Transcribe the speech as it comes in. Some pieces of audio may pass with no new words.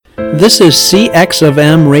This is CX of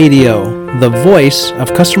M Radio, the voice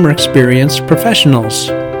of customer experience professionals.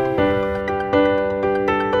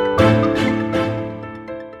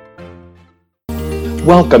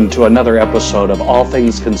 Welcome to another episode of All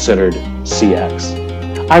Things Considered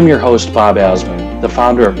CX. I'm your host, Bob Azman, the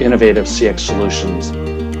founder of Innovative CX Solutions,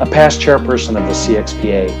 a past chairperson of the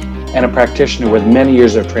CXPA, and a practitioner with many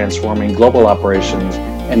years of transforming global operations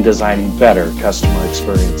and designing better customer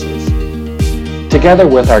experiences. Together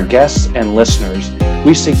with our guests and listeners,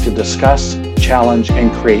 we seek to discuss, challenge,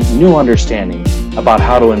 and create new understanding about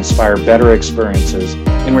how to inspire better experiences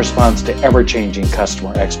in response to ever-changing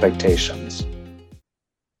customer expectations.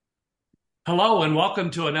 Hello, and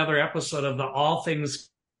welcome to another episode of the All Things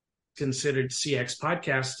Considered CX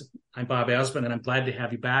podcast. I'm Bob Azman, and I'm glad to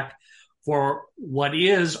have you back for what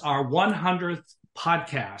is our 100th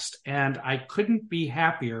podcast. And I couldn't be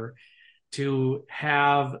happier to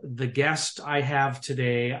have the guest I have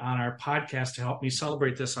today on our podcast to help me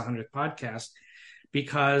celebrate this 100th podcast,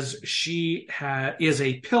 because she is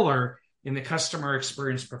a pillar in the customer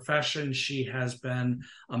experience profession. She has been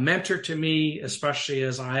a mentor to me, especially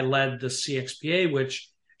as I led the CXPA, which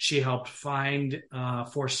she helped find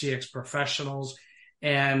for CX professionals.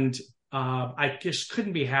 And I just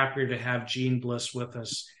couldn't be happier to have Jeanne Bliss with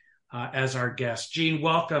us as our guest. Jeanne,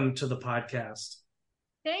 welcome to the podcast.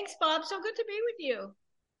 Thanks, Bob. So good to be with you.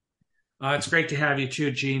 It's great to have you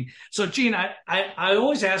too, Jeanne. So, Jeanne, I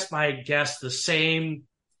always ask my guests the same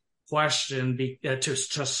question to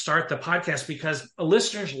start the podcast, because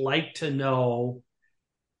listeners like to know,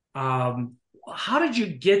 how did you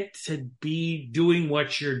get to be doing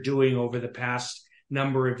what you're doing over the past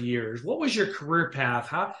number of years? What was your career path?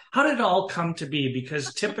 How did it all come to be?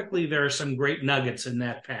 Because typically there are some great nuggets in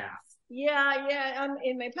that path. Yeah.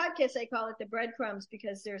 In my podcast, I call it the breadcrumbs,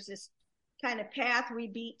 because there's this kind of path we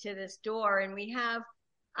beat to this door. And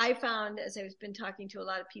I found, as I've been talking to a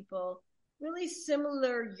lot of people, really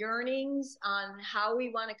similar yearnings on how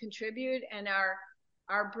we want to contribute, and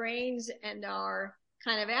our brains and our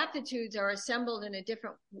kind of aptitudes are assembled in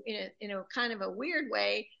a kind of a weird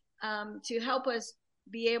way to help us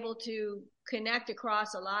be able to connect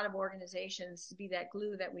across a lot of organizations, to be that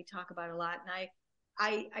glue that we talk about a lot. And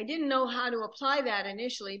I didn't know how to apply that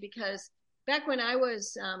initially, because back when I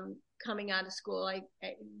was coming out of school,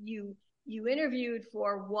 you interviewed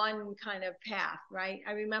for one kind of path, right?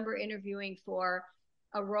 I remember interviewing for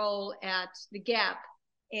a role at the Gap,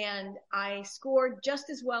 and I scored just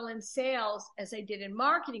as well in sales as I did in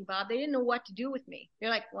marketing, Bob. They didn't know what to do with me. They're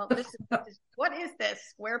like, well, what is this?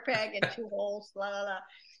 Square peg and two holes, blah, blah, blah.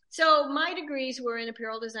 So my degrees were in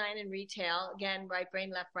apparel design and retail. Again, right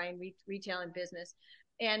brain, left brain, retail and business.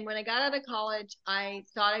 And when I got out of college, I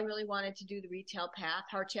thought I really wanted to do the retail path.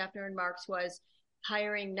 Hart, Schaffner & Marks was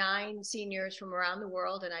hiring 9 seniors from around the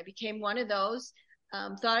world, and I became one of those.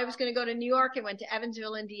 Thought I was going to go to New York, and went to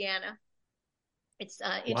Evansville, Indiana. It's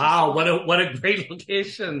wow, what a great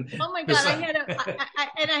location! Oh my God,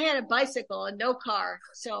 I had a bicycle and no car,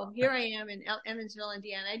 so here I am in Evansville,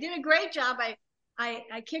 Indiana. I did a great job.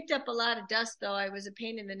 I kicked up a lot of dust, though. I was a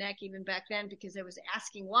pain in the neck even back then, because I was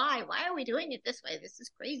asking why are we doing it this way? This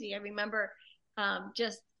is crazy. I remember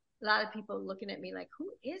just a lot of people looking at me like,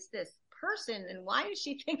 who is this person, and why does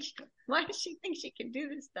she think she can do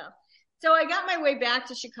this stuff? So I got my way back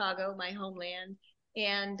to Chicago, my homeland,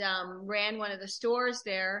 and ran one of the stores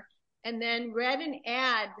there, and then read an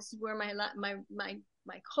ad. This is where my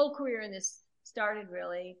whole career in this started,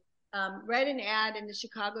 really. Read an ad in the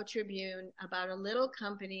Chicago Tribune about a little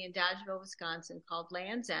company in Dodgeville, Wisconsin called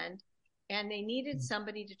Land's End, and they needed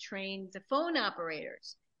somebody to train the phone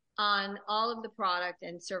operators on all of the product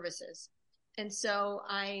and services. And so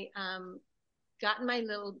I got in my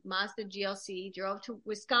little Mazda GLC, drove to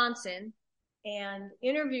Wisconsin, and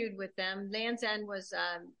interviewed with them. Land's End was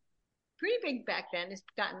pretty big back then. It's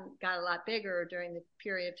got a lot bigger during the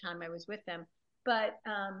period of time I was with them. But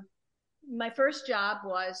my first job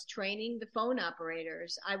was training the phone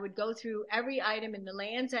operators. I would go through every item in the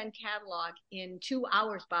Land's End catalog in 2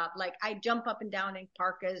 hours, Bob. Like, I'd jump up and down in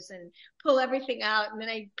parkas and pull everything out. And then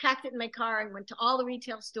I packed it in my car and went to all the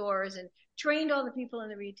retail stores and trained all the people in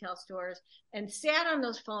the retail stores and sat on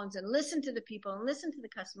those phones and listened to the people and listened to the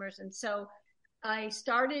customers. And so I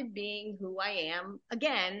started being who I am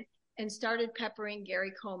again, and started peppering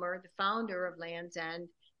Gary Comer, the founder of Land's End,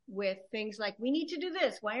 with things like, we need to do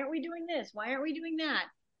this. Why aren't we doing this? Why aren't we doing that?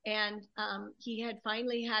 And he had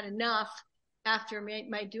finally had enough. After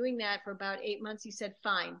my doing that for about 8 months, he said,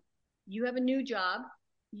 fine, you have a new job.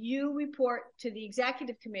 You report to the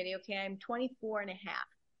executive committee. Okay, I'm 24 and a half.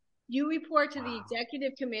 You report to the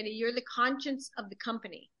executive committee. You're the conscience of the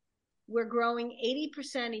company. We're growing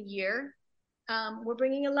 80% a year. We're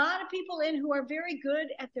bringing a lot of people in who are very good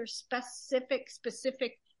at their specific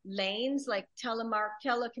lanes, like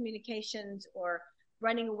telecommunications or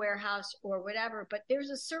running a warehouse or whatever. But there's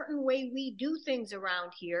a certain way we do things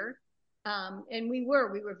around here. And we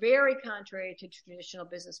were very contrary to traditional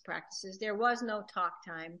business practices. There was no talk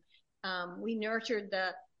time. We nurtured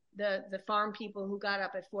the farm people who got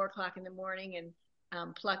up at 4:00 in the morning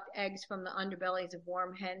and plucked eggs from the underbellies of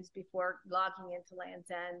warm hens before logging into Land's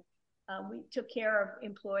End. We took care of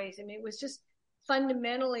employees. I mean, it was just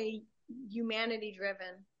fundamentally humanity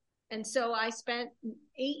driven. And so I spent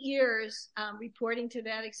 8 years reporting to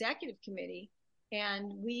that executive committee,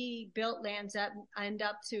 and we built Land's End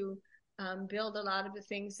up to build a lot of the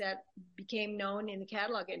things that became known in the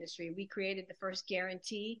catalog industry. We created the first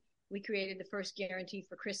guarantee. We created the first guarantee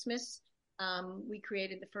for Christmas. We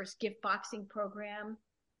created the first gift boxing program.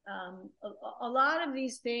 A lot of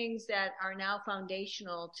these things that are now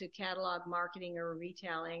foundational to catalog marketing or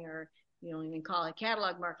retailing, or you don't even call it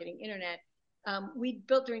catalog marketing, internet, we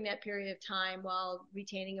built during that period of time while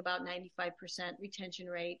retaining about 95% retention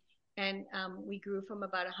rate. And we grew from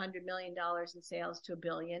about $100 million in sales to $1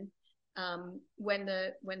 billion. When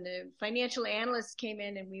the financial analysts came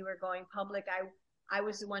in and we were going public, I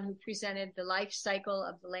was the one who presented the life cycle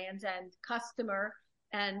of the Land's End customer.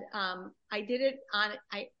 And I did it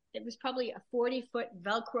it was probably a 40-foot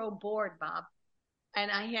Velcro board, Bob.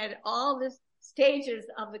 And I had all the stages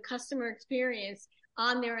of the customer experience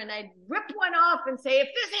on there, and I'd rip one off and say,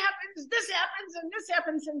 if this happens, and this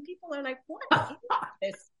happens. And people are like, what is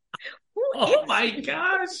this? Oh my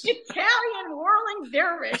gosh. Italian whirling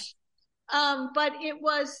dervish. But it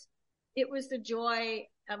was the joy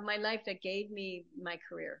of my life that gave me my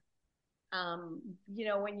career.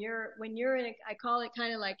 When you're in I call it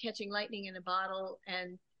kind of like catching lightning in a bottle,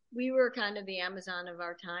 and we were kind of the Amazon of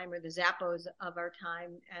our time, or the Zappos of our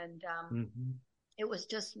time. And it was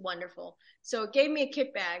just wonderful. So it gave me a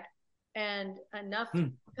kit bag and enough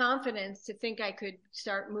confidence to think I could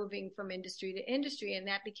start moving from industry to industry. And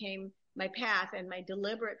that became my path and my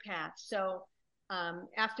deliberate path. So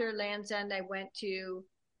after Land's End, I went to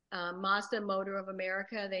Mazda Motor of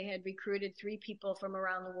America. They had recruited 3 people from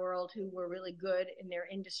around the world who were really good in their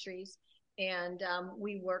industries. And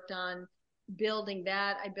we worked on building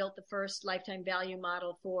that. I built the first lifetime value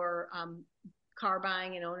model for car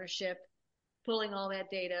buying and ownership, pulling all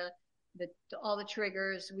that data, all the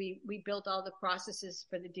triggers. We built all the processes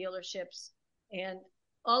for the dealerships and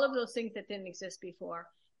all of those things that didn't exist before.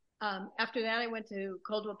 After that, I went to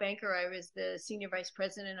Coldwell Banker. I was the senior vice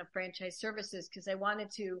president of franchise services because I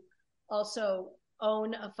wanted to also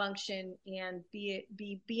own a function and be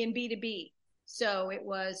in B2B. So it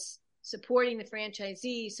was supporting the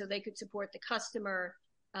franchisee so they could support the customer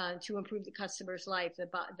to improve the customer's life,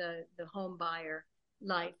 the home buyer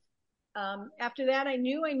life. After that, I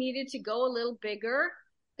knew I needed to go a little bigger.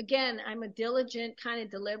 Again, I'm a diligent, kind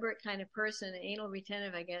of deliberate kind of person, anal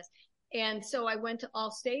retentive, I guess. And so I went to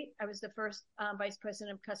Allstate. I was the first vice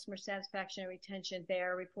president of customer satisfaction and retention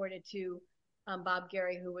there, reported to Bob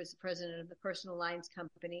Gary, who was the president of the personal lines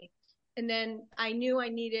company. And then I knew I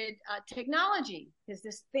needed technology because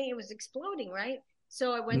this thing, it was exploding, right?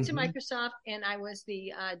 So I went to Microsoft, and I was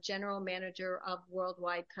the general manager of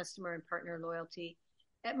worldwide customer and partner loyalty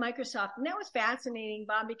at Microsoft. And that was fascinating,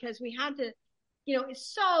 Bob, because we had to,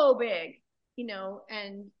 it's so big,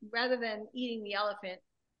 and rather than eating the elephant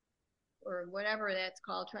or whatever that's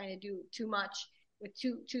called, trying to do too much with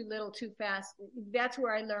too little, too fast, that's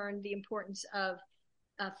where I learned the importance of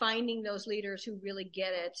finding those leaders who really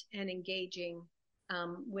get it and engaging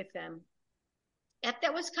with them.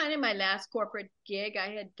 That was kind of my last corporate gig.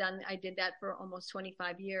 I did that for almost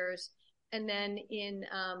 25 years. And then in,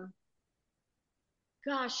 I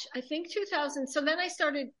think 2000. So then I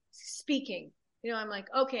started speaking. I'm like,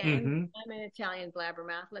 okay, I'm an Italian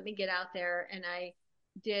blabbermouth. Let me get out there. And I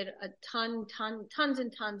did a tons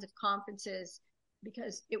and tons of conferences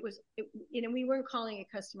because we weren't calling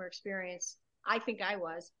it customer experience. I think I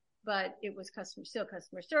was, but it was still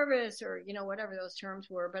customer service, or, whatever those terms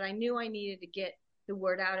were. But I knew I needed to get the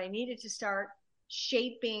word out. I needed to start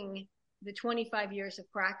shaping the 25 years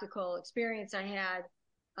of practical experience I had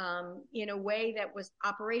in a way that was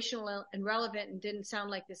operational and relevant and didn't sound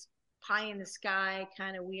like this pie in the sky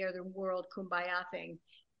kind of we are the world kumbaya thing.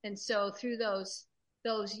 And so through those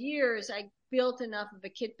years, I built enough of a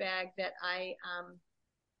kit bag that I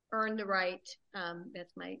earned the right,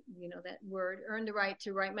 that's my, that word, earned the right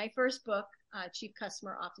to write my first book, Chief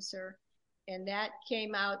Customer Officer. And that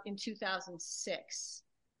came out in 2006.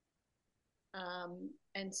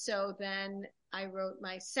 And so then I wrote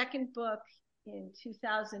my second book in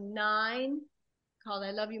 2009 called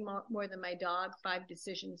I Love You More Than My Dog, 5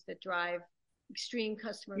 Decisions That Drive Extreme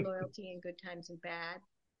Customer Loyalty in Good Times and Bad.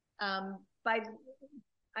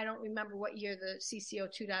 I don't remember what year the CCO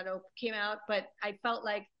 2.0 came out, but I felt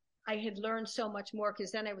like I had learned so much more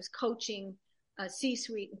because then I was coaching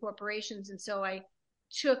C-suite and corporations. And so I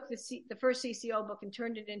took the first CCO book and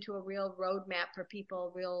turned it into a real roadmap for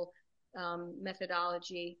people, real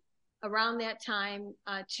methodology. Around that time,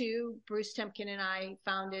 too, Bruce Temkin and I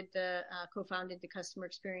co-founded the Customer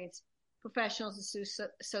Experience Professionals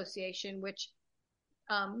Association, which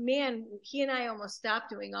he and I almost stopped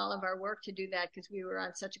doing all of our work to do that because we were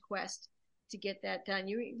on such a quest to get that done.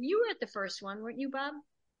 You were at the first one, weren't you, Bob?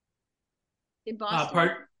 In Boston?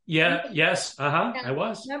 Yes. Yeah. I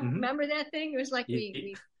was. Remember that thing? It was like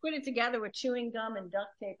we put it together with chewing gum and duct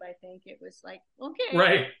tape, I think. It was like, okay.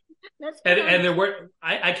 Right. Let's and there were,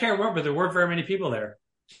 I can't remember, there weren't very many people there.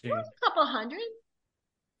 There was a couple hundred.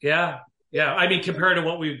 Yeah. Yeah, I mean, compared to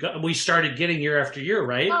what we started getting year after year,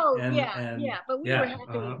 right? Oh, yeah. But we were happy.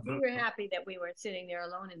 Uh-huh. We were happy that we weren't sitting there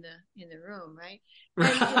alone in the room, right?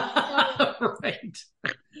 Right.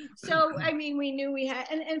 So, I mean, we knew we had,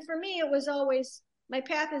 and for me, it was always, my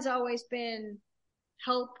path has always been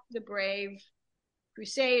help the brave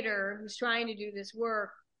crusader who's trying to do this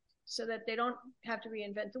work so that they don't have to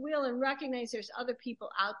reinvent the wheel and recognize there's other people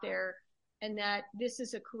out there and that this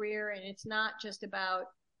is a career and it's not just about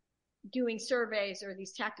doing surveys or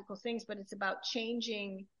these tactical things, but it's about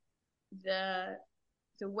changing the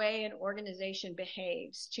way an organization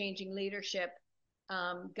behaves, changing leadership,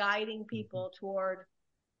 guiding people toward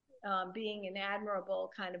being an admirable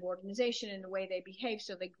kind of organization in the way they behave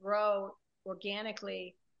so they grow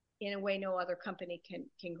organically in a way no other company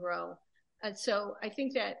can grow. And so I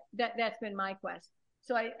think that's been my quest.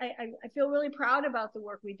 So I feel really proud about the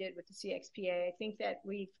work we did with the CXPA. I think that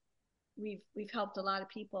we've helped a lot of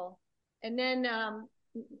people. And then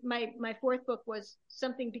my fourth book was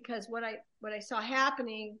something because what I saw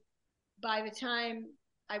happening by the time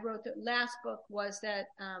I wrote the last book was that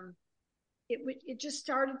it just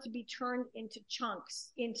started to be turned into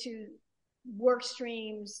chunks, into work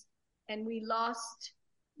streams, and we lost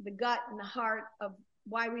the gut and the heart of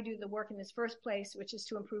why we do the work in this first place, which is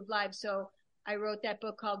to improve lives. So I wrote that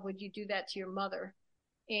book called Would You Do That to Your Mother?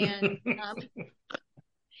 And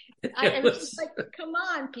I was just like, come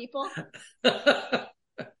on, people.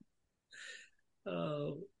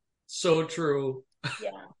 Oh, so true.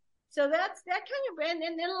 Yeah. So that's that kind of,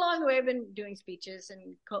 and then along the way, I've been doing speeches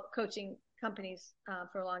and coaching companies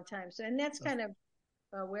for a long time. So, and that's kind of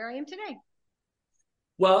where I am today.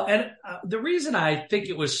 Well, and the reason I think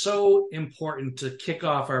it was so important to kick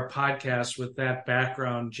off our podcast with that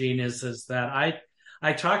background, Jeanne, is that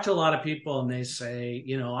I talk to a lot of people and they say,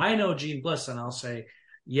 I know Jeanne Bliss, and I'll say,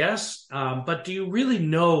 yes, but do you really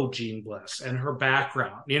know Jeanne Bliss and her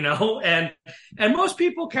background? And most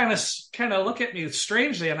people kind of look at me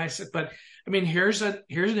strangely, and I said, but I mean, here's an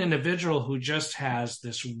individual who just has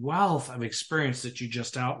this wealth of experience that you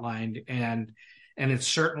just outlined, and it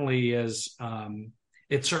certainly is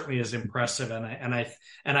impressive, and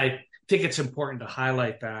I think it's important to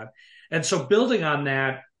highlight that. And so, building on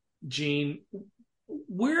that, Jeanne,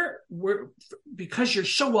 we're because you're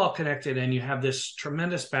so well connected and you have this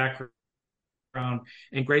tremendous background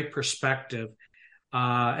and great perspective,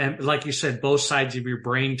 and like you said, both sides of your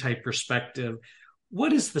brain type perspective.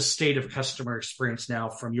 What is the state of customer experience now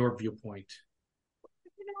from your viewpoint?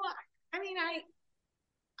 I mean,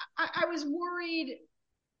 I was worried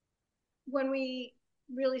when we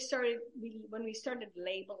really started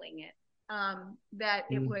labeling it, that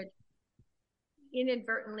it would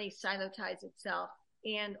inadvertently silotize itself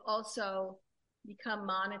and also become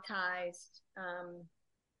monetized.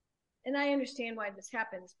 And I understand why this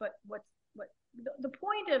happens, but what the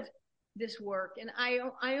point of this work, and I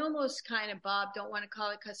almost kind of, Bob, don't want to call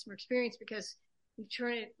it customer experience because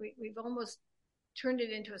we've almost turned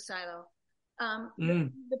it into a silo.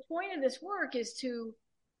 The point of this work is to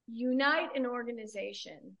unite an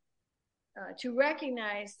organization, to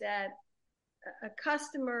recognize that a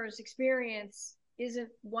customer's experience isn't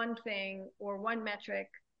one thing or one metric.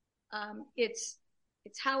 It's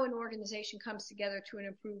how an organization comes together to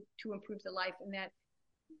improve the life, and that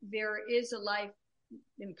there is a life,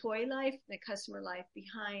 employee life, and a customer life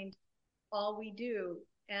behind all we do.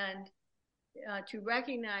 And to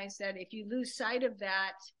recognize that if you lose sight of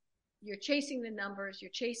that, you're chasing the numbers,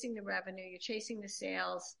 you're chasing the revenue, you're chasing the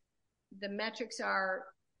sales. The metrics are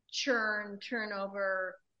churn,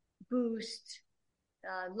 turnover, boost,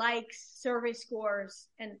 likes, survey scores,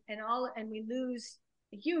 and we lose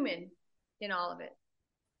the human in all of it.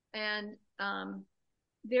 And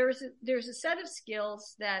there's a set of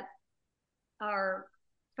skills that are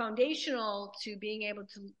foundational to being able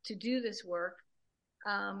to do this work.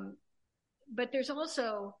 But there's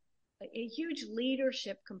also a huge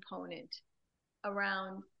leadership component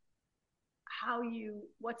around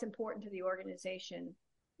what's important to the organization,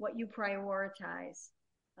 what you prioritize,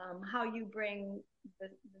 how you bring the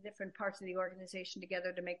different parts of the organization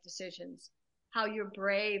together to make decisions, how you're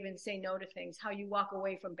brave and say no to things, how you walk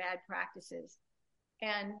away from bad practices.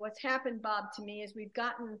 And what's happened, Bob, to me is we've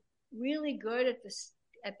gotten really good at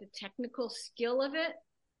the technical skill of it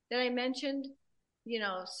that I mentioned,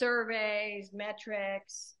 surveys,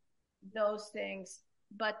 metrics, those things.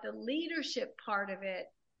 But the leadership part of it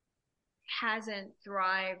hasn't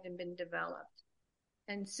thrived and been developed.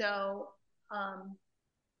 And so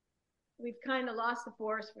we've kind of lost the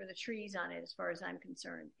forest for the trees on it, as far as I'm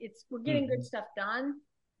concerned. We're getting good stuff done,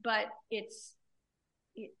 but it's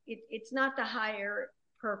not the higher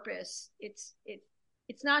purpose. It's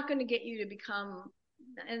not going to get you to become,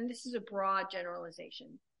 and this is a broad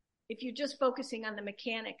generalization, if you're just focusing on the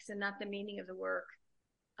mechanics and not the meaning of the work,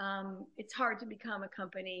 it's hard to become a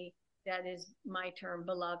company that is, my term,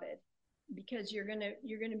 beloved, because you're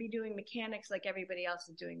gonna be doing mechanics like everybody else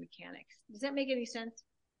is doing mechanics. Does that make any sense?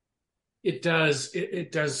 It does.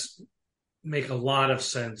 It does make a lot of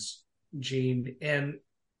sense, Jeanne. And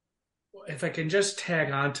if I can just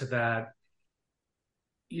tag on to that,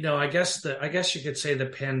 I guess you could say the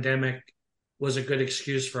pandemic was a good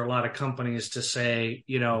excuse for a lot of companies to say,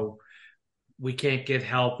 we can't get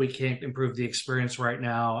help, we can't improve the experience right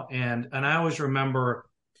now. And I always remember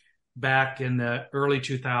back in the early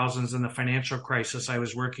 2000s in the financial crisis, I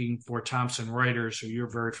was working for Thomson Reuters, who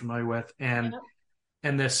you're very familiar with,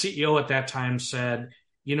 and the CEO at that time said,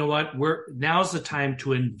 you know what, now's the time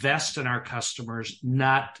to invest in our customers,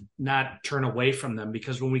 not turn away from them,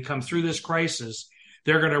 because when we come through this crisis,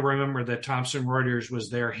 they're going to remember that Thomson Reuters was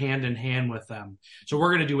there hand in hand with them. So we're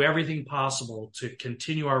going to do everything possible to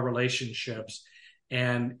continue our relationships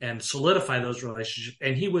and solidify those relationships.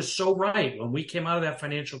 And he was so right. When we came out of that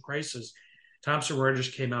financial crisis, Thomson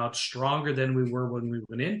Reuters came out stronger than we were when we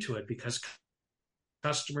went into it, because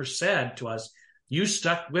customers said to us, you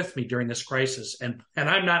stuck with me during this crisis, and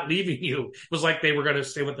I'm not leaving you. It was like they were going to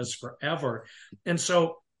stay with us forever. And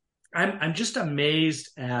so I'm just amazed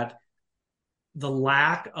at the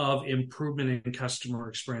lack of improvement in customer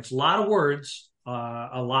experience. A lot of words,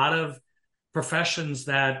 a lot of professions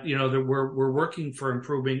that, that we're working for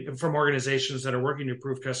improving, from organizations that are working to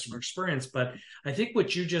improve customer experience. But I think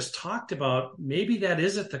what you just talked about, maybe that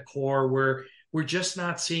is at the core, where we're just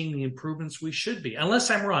not seeing the improvements we should be. Unless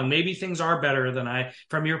I'm wrong, maybe things are better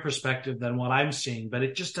from your perspective, than what I'm seeing, but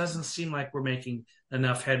it just doesn't seem like we're making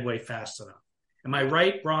enough headway fast enough. Am I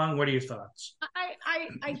right, wrong? What are your thoughts?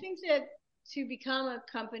 I think that to become a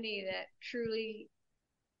company that truly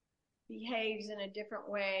behaves in a different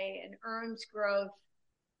way and earns growth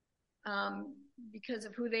because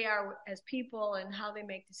of who they are as people and how they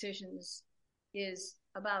make decisions is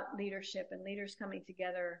about leadership, and leaders coming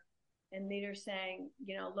together and leaders saying,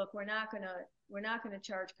 look, we're not going to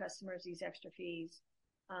charge customers these extra fees.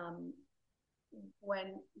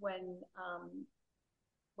 When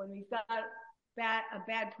we've got a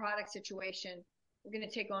bad product situation, we're going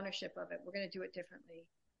to take ownership of it. We're going to do it differently.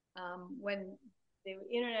 When the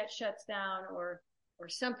internet shuts down or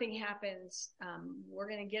something happens, we're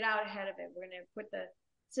going to get out ahead of it. We're going to put the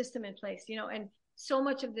system in place, and so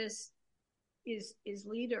much of this is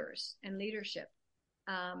leaders and leadership.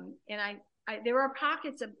 And there are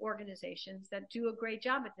pockets of organizations that do a great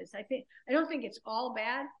job at this. I don't think it's all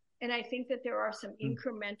bad. And I think that there are some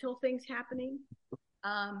incremental things happening.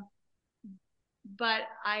 But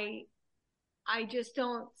I just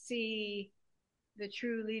don't see the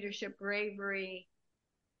true leadership bravery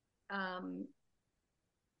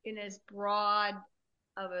in as broad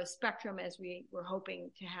of a spectrum as we were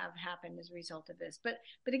hoping to have happen as a result of this. But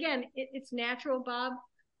again, it's natural, Bob,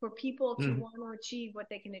 for people to want to achieve what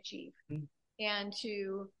they can achieve and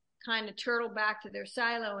to kind of turtle back to their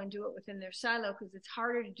silo and do it within their silo, because it's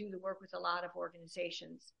harder to do the work with a lot of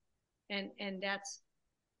organizations. And that's,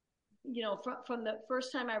 from the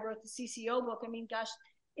first time I wrote the CCO book, gosh,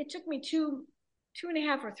 it took me two and a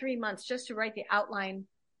half or 3 months just to write the outline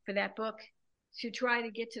for that book, to try to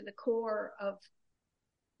get to the core of,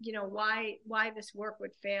 why this work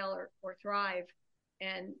would fail or thrive.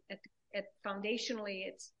 And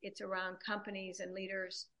foundationally, it's around companies and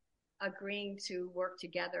leaders agreeing to work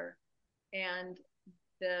together. And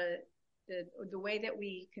the way that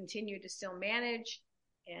we continue to still manage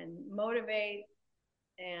and motivate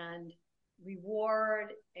and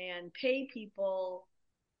reward and pay people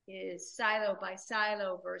is silo by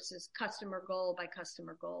silo versus customer goal by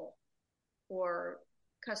customer goal, or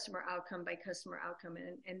customer outcome by customer outcome.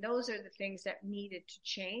 And those are the things that needed to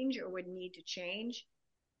change or would need to change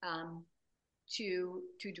to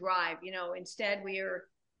drive. Instead we're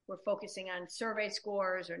focusing on survey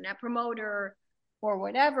scores or net promoter or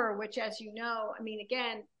whatever, which, as you know,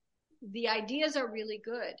 again, the ideas are really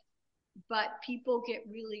good, but people get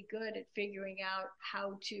really good at figuring out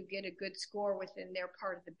how to get a good score within their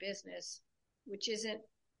part of the business, which isn't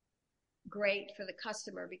great for the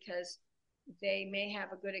customer because they may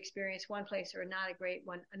have a good experience one place or not a great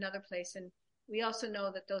one another place. And we also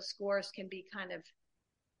know that those scores can be kind of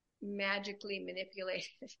magically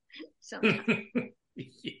manipulated sometimes.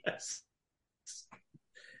 Yes.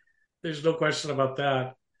 There's no question about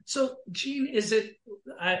that. So, Jeanne, is it,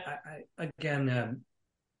 again,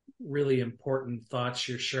 really important thoughts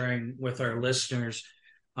you're sharing with our listeners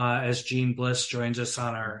as Jeanne Bliss joins us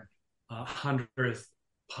on our 100th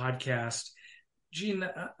podcast. Jeanne,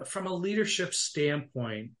 from a leadership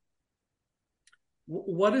standpoint,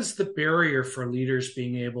 what is the barrier for leaders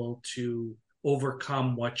being able to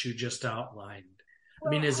overcome what you just outlined?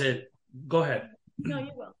 Well, is it, go ahead. No,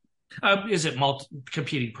 you will. Is it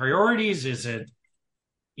competing priorities? Is it,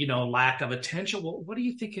 lack of attention? What do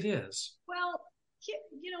you think it is? Well,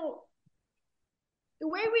 the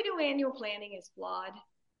way we do annual planning is flawed.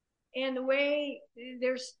 And the way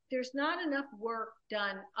there's not enough work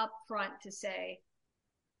done up front to say,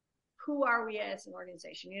 who are we as an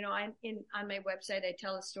organization? On my website, I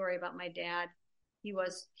tell a story about my dad. He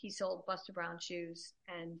sold Buster Brown shoes,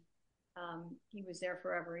 and he was there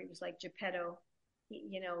forever. He was like Geppetto.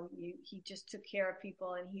 He just took care of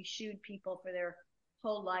people, and he shoed people for their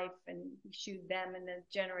whole life, and he shoed them and the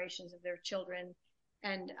generations of their children.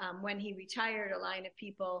 And when he retired, a line of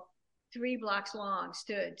people 3 blocks long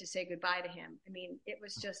stood to say goodbye to him. It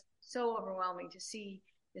was just so overwhelming to see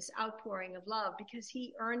this outpouring of love because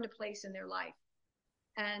he earned a place in their life.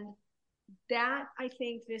 And that, I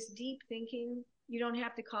think, this deep thinking, you don't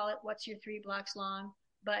have to call it what's your 3 blocks long,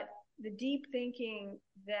 but the deep thinking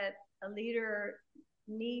that a leader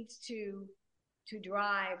needs to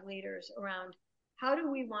drive leaders around, how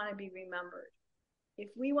do we want to be remembered? If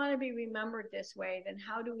we want to be remembered this way, then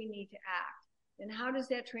how do we need to act? And how does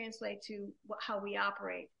that translate to how we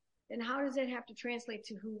operate? And how does that have to translate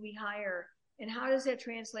to who we hire? And how does that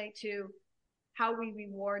translate to how we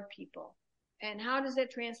reward people? And how does that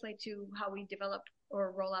translate to how we develop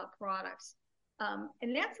or roll out products?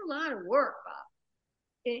 And that's a lot of work, Bob.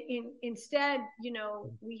 Instead,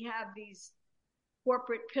 we have these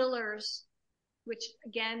corporate pillars, which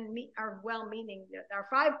again are well-meaning. Our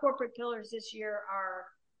 5 corporate pillars this year are,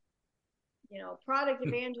 product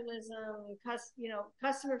evangelism,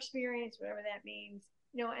 customer experience, whatever that means,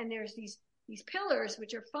 and there's these pillars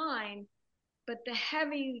which are fine, but the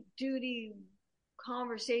heavy duty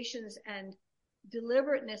conversations and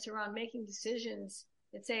deliberateness around making decisions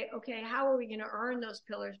that say, okay, how are we going to earn those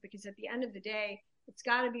pillars? Because at the end of the day, it's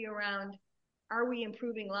got to be around, are we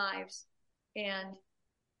improving lives? And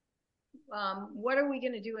what are we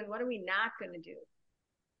going to do and what are we not going to do?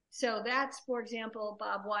 So that's, for example,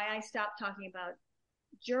 Bob, why I stopped talking about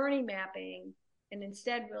journey mapping and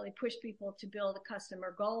instead really push people to build a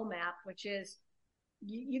customer goal map, which is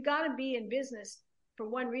you got to be in business for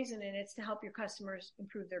one reason, and it's to help your customers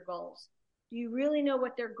improve their goals. Do you really know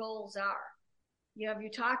what their goals are? Have you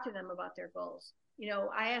talked to them about their goals?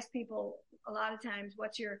 I ask people a lot of times,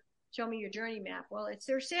 show me your journey map. Well, it's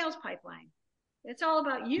their sales pipeline. It's all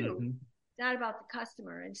about you. Mm-hmm. It's not about the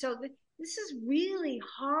customer. And so this is really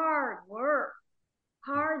hard work,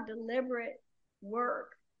 hard, deliberate work.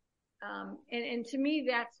 And to me,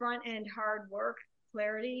 that front end hard work,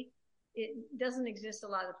 clarity, it doesn't exist a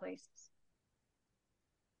lot of places.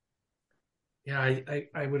 Yeah,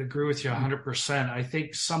 I would agree with you 100%. I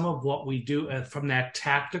think some of what we do from that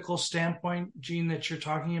tactical standpoint, Jeanne, that you're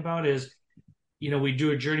talking about is, we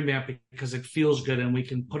do a journey map because it feels good and we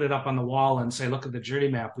can put it up on the wall and say, look at the journey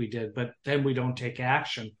map we did, but then we don't take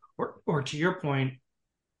action. Or to your point,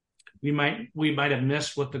 we might have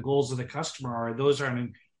missed what the goals of the customer are. Those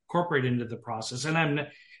aren't incorporated into the process. And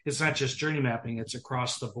it's not just journey mapping, it's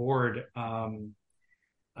across the board.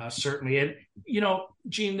 Certainly. And,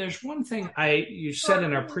 Jeanne, there's one thing you said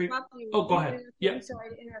in our Oh, go ahead. Yeah. I'm sorry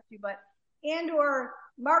to interrupt you, but, or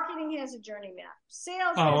marketing has a journey map.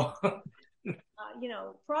 Sales has,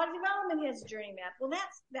 product development has a journey map. Well,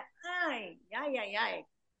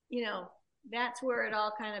 that's where it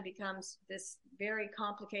all kind of becomes this very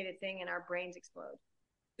complicated thing and our brains explode.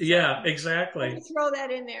 So, yeah, exactly. let me throw that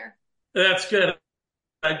in there. That's good.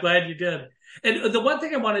 I'm glad you did. And the one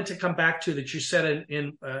thing I wanted to come back to that you said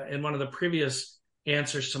in one of the previous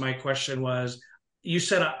answers to my question was, you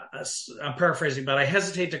said, I'm paraphrasing, but I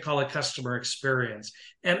hesitate to call it customer experience.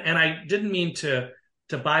 And I didn't mean to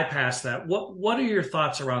bypass that. What are your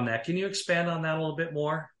thoughts around that? Can you expand on that a little bit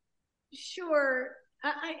more? Sure.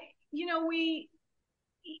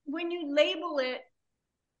 When you label it,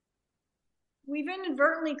 we've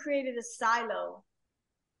inadvertently created a silo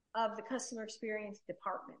of the customer experience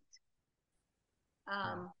department.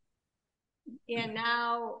 And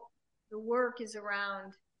now the work is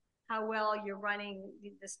around how well you're running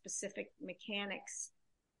the specific mechanics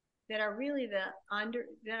that are really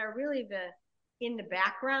in the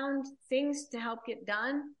background things to help get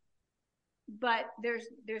done. But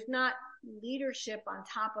there's not leadership on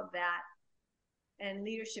top of that, and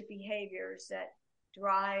leadership behaviors that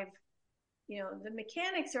drive, the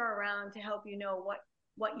mechanics are around to help you know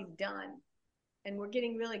what you've done. And we're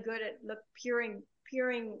getting really good at peering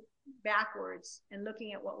backwards and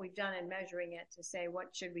looking at what we've done and measuring it to say,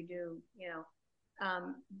 what should we do?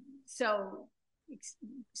 So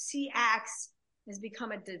CX has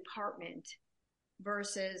become a department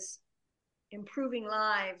versus improving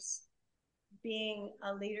lives being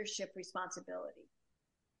a leadership responsibility.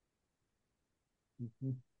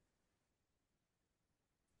 Mm-hmm.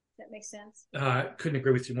 Does that make sense? Couldn't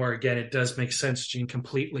agree with you more. Again, it does make sense, Jeanne,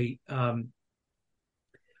 completely.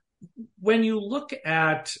 When you look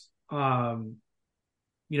at,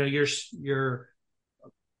 you're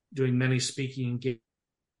doing many speaking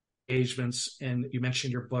engagements, and you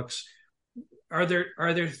mentioned your books. Are there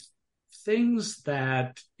things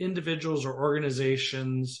that individuals or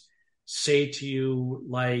organizations say to you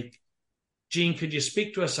like, Jeanne, could you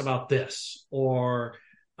speak to us about this? Or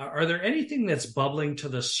are there anything that's bubbling to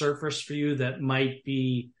the surface for you that might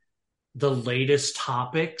be the latest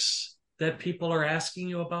topics that people are asking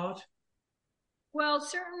you about? Well,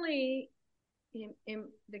 certainly in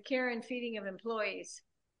the care and feeding of employees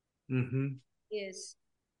is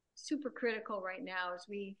super critical right now as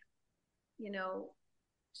we,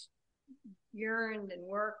 yearned and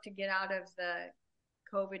worked to get out of the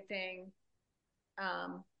COVID thing.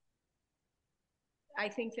 I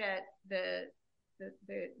think that the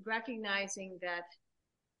recognizing that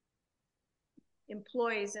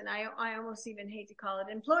employees, and I almost even hate to call it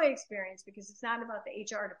employee experience because it's not about the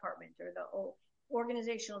HR department or the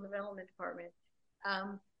organizational development department,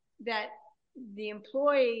 that the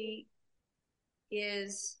employee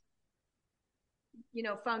is,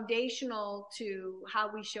 foundational to how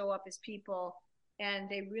we show up as people, and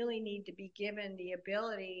they really need to be given the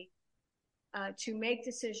ability to make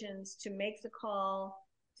decisions, to make the call,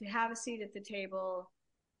 to have a seat at the table,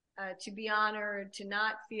 to be honored, to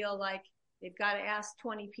not feel like they've got to ask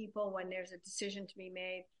 20 people when there's a decision to be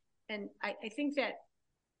made. And I think that,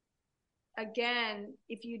 again,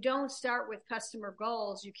 if you don't start with customer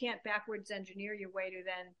goals, you can't backwards engineer your way to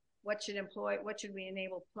then what should we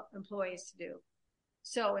enable employees to do.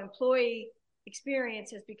 So employee experience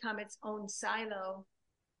has become its own silo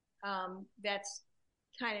that's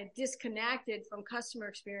kind of disconnected from customer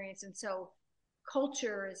experience. And so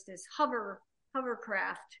culture is this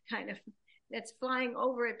hovercraft kind of that's flying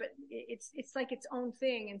over it, but it's like its own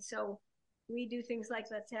thing. And so we do things like,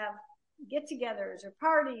 let's have get-togethers or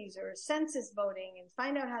parties or census voting and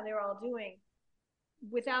find out how they're all doing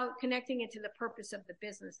without connecting it to the purpose of the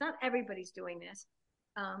business. Not everybody's doing this,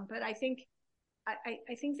 but I think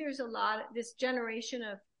there's a lot, this generation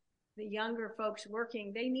of the younger folks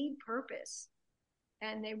working, they need purpose,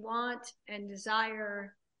 and they want and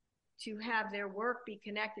desire to have their work be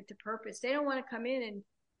connected to purpose. They don't want to come in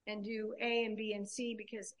and do A and B and C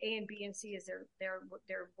because A and B and C is their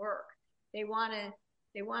work. They want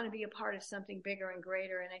to be a part of something bigger and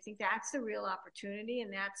greater. And I think that's the real opportunity.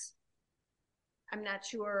 And I'm not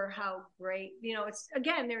sure how great, it's,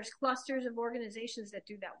 again, there's clusters of organizations that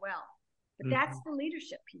do that well, but that's the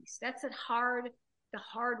leadership piece. That's the hard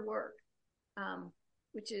work,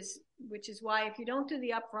 which is why if you don't do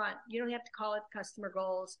the upfront, you don't have to call it customer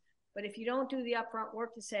goals, but if you don't do the upfront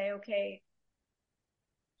work to say, okay,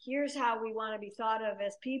 here's how we want to be thought of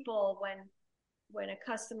as people when a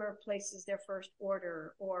customer places their first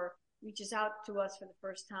order or reaches out to us for the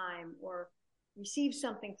first time or receives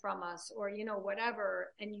something from us or,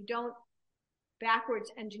 whatever, and you don't backwards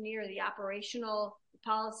engineer the operational, the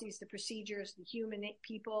policies, the procedures, the human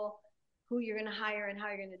people, who you're going to hire and how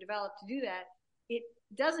you're going to develop to do that, it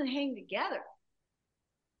doesn't hang together.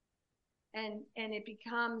 And it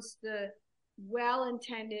becomes the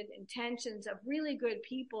well-intended intentions of really good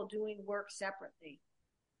people doing work separately.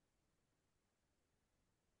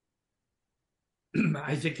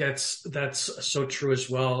 I think that's so true as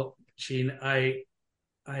well, Jeanne. I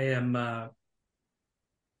am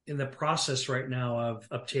in the process right now of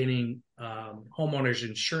obtaining homeowners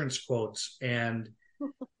insurance quotes, and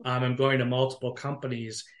I'm going to multiple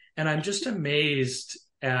companies, and I'm just amazed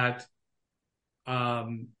at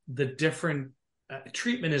the different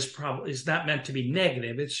treatment is not meant to be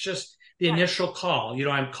negative. It's just the initial call.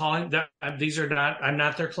 I'm calling that I'm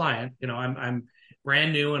not their client. I'm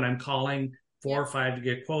brand new and I'm calling 4 or 5 to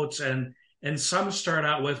get quotes, and some start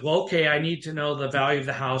out with, well, okay, I need to know the value of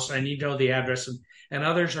the house. I need to know the address. And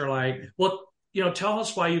others are like, well, tell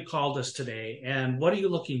us why you called us today and what are you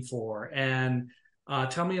looking for? And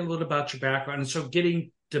tell me a little about your background. And so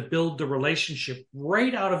getting to build the relationship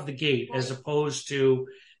right out of the gate, as opposed to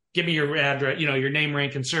give me your address, your name,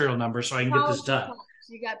 rank, and serial number so I can get this done. Cops.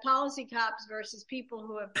 You got policy cops versus people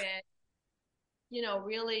who have been,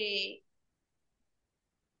 really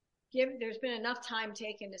there's been enough time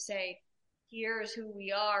taken to say, here's who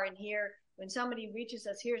we are, and here, when somebody reaches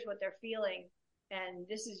us, here's what they're feeling, and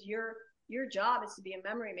this is your job is to be a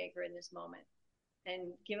memory maker in this moment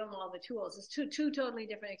and give them all the tools. It's two totally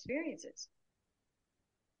different experiences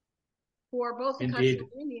for both the customer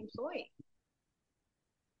and the employee.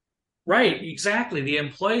 Right, exactly. The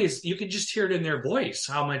employees, you can just hear it in their voice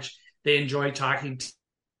how much they enjoy talking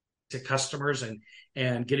to customers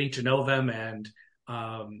and getting to know them, and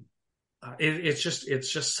it's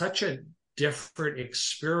just such a different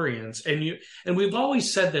experience. And we've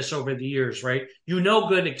always said this over the years, right?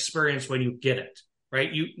 Good experience when you get it, right?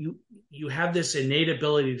 You have this innate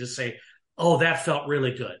ability to say, oh, that felt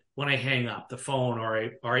really good when I hang up the phone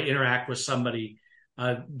or I interact with somebody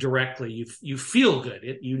directly. You feel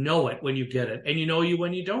good. You know it when you get it, and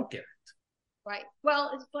when you don't get it. Right.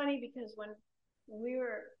 Well, it's funny because when we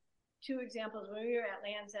were, 2 examples, when we were at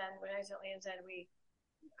Land's End, when I was at Land's End,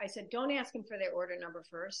 I said, don't ask them for their order number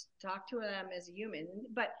first. Talk to them as a human.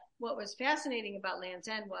 But what was fascinating about Land's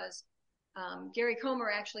End was Gary Comer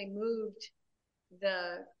actually moved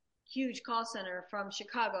the huge call center from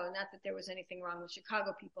Chicago. Not that there was anything wrong with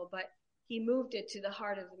Chicago people, but he moved it to the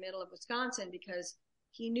heart of the middle of Wisconsin because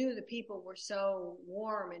he knew the people were so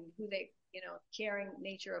warm and who they, caring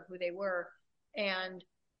nature of who they were. And,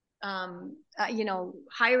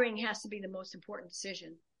 hiring has to be the most important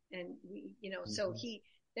decision. And so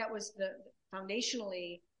that was the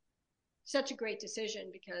foundationally such a great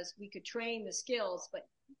decision because we could train the skills, but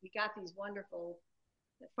we got these wonderful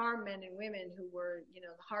farm men and women who were, the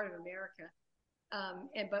heart of America.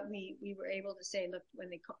 But we were able to say, look, when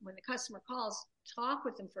the customer calls, talk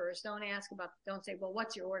with them first. Don't say, well,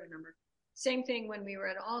 what's your order number? Same thing when we were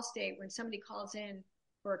at Allstate, when somebody calls in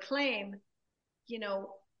for a claim, you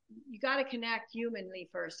got to connect humanly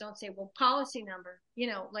first. Don't say, well, policy number,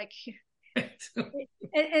 and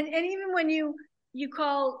even when you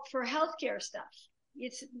call for healthcare stuff,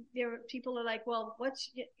 people are like, well,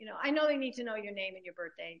 I know they need to know your name and your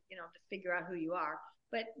birthday, to figure out who you are.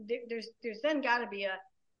 But there's then got to be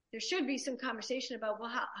there should be some conversation about, well,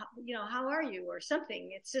 how are you or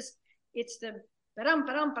something. It's the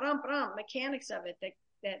mechanics of it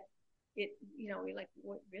that we're like,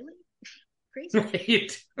 what, really? Crazy.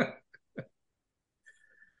 Right.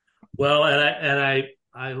 Well, and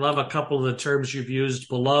I love a couple of the terms you've used,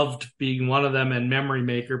 beloved being one of them and memory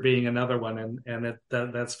maker being another one. And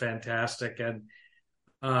that's fantastic. And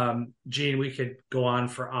Jeanne, we could go on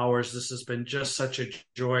for hours. This has been just such a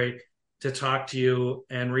joy to talk to you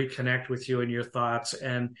and reconnect with you and your thoughts.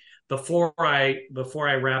 And before I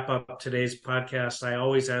wrap up today's podcast, I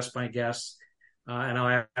always ask my guests, and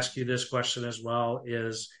I'll ask you this question as well,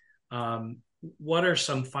 is what are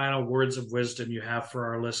some final words of wisdom you have for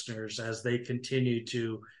our listeners as they continue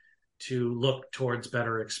to look towards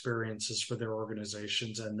better experiences for their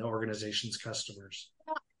organizations and the organization's customers?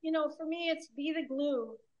 For me, it's be the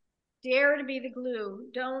glue. Dare to be the glue.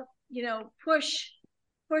 Don't, push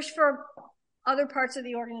for other parts of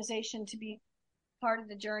the organization to be part of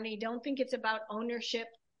the journey. Don't think it's about ownership.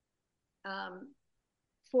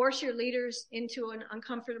 Force your leaders into an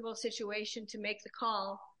uncomfortable situation to make the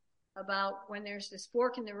call about when there's this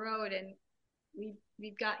fork in the road, and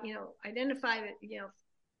we've got, identify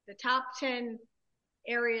the top 10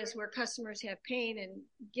 areas where customers have pain and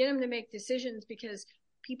get them to make decisions, because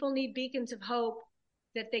people need beacons of hope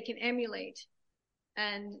that they can emulate,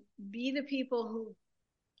 and be the people who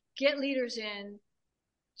get leaders in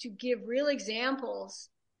to give real examples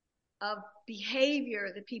of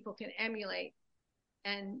behavior that people can emulate.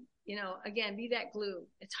 And, again, be that glue.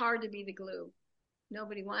 It's hard to be the glue.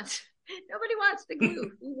 Nobody wants the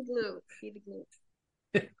glue. Be the glue. Be the glue.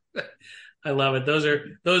 I love it. Those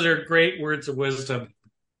are great words of wisdom.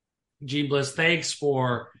 Jeanne Bliss, thanks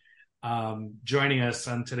for joining us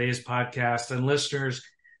on today's podcast. And listeners,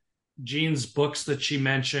 Jeanne's books that she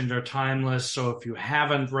mentioned are timeless. So if you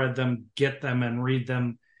haven't read them, get them and read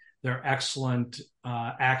them. They're excellent,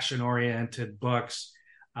 action-oriented books.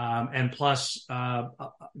 And plus,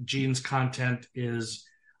 Jeanne's content is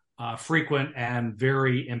frequent and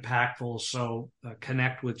very impactful. So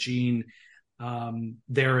connect with Jeanne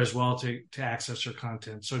there as well to access her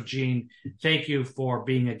content. So Jeanne, thank you for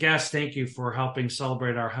being a guest. Thank you for helping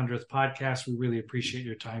celebrate our 100th podcast. We really appreciate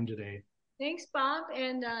your time today. Thanks, Bob,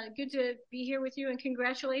 and good to be here with you, and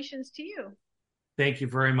congratulations to you. Thank you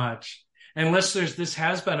very much. And listeners, this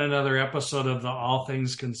has been another episode of the All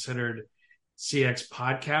Things Considered CX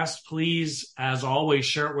podcast. Please, as always,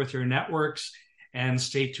 share it with your networks and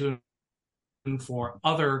stay tuned for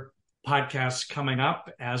other podcasts coming up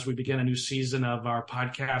as we begin a new season of our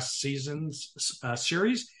podcast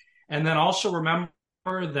series. And then also remember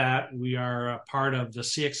that we are a part of the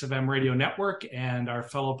CXFM Radio Network, and our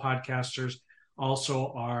fellow podcasters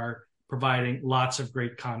also are providing lots of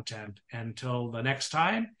great content. Until the next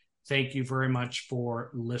time, thank you very much for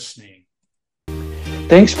listening.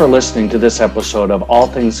 Thanks for listening to this episode of All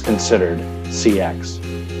Things Considered CX.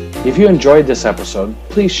 If you enjoyed this episode,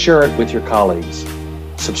 please share it with your colleagues.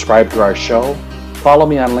 Subscribe to our show, follow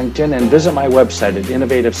me on LinkedIn, and visit my website at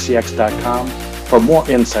innovativecx.com for more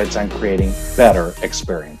insights on creating better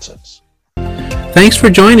experiences. Thanks for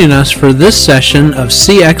joining us for this session of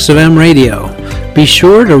CXFM Radio. Be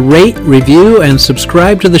sure to rate, review, and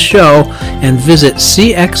subscribe to the show, and visit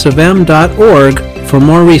cxfm.org for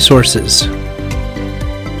more resources.